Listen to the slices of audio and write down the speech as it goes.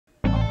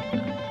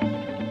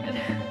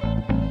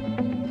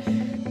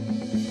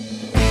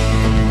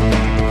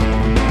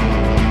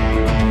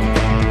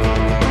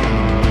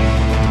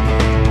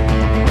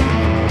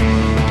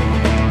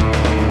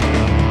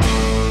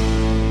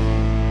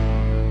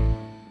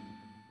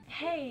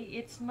Hey,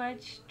 it's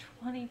March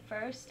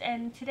 21st,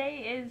 and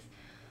today is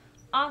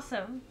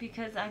awesome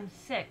because I'm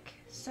sick.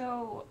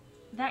 So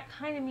that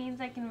kind of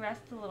means I can rest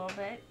a little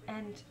bit,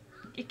 and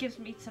it gives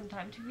me some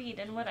time to read.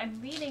 And what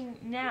I'm reading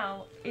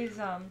now is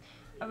A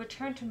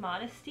Return to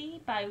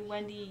Modesty by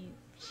Wendy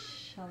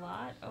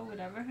Shalott, or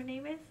whatever her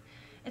name is.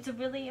 It's a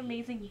really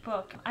amazing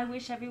book. I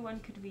wish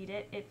everyone could read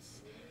it. It's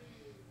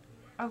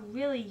a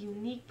really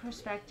unique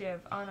perspective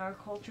on our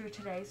culture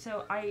today.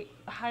 So I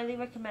highly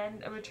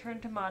recommend A Return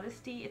to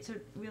Modesty. It's a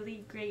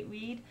really great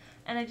read.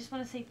 And I just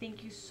want to say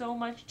thank you so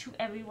much to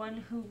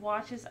everyone who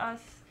watches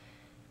us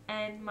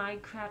and my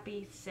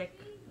crappy, sick,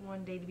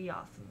 one day to be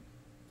awesome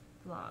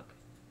vlog.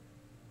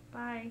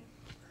 Bye.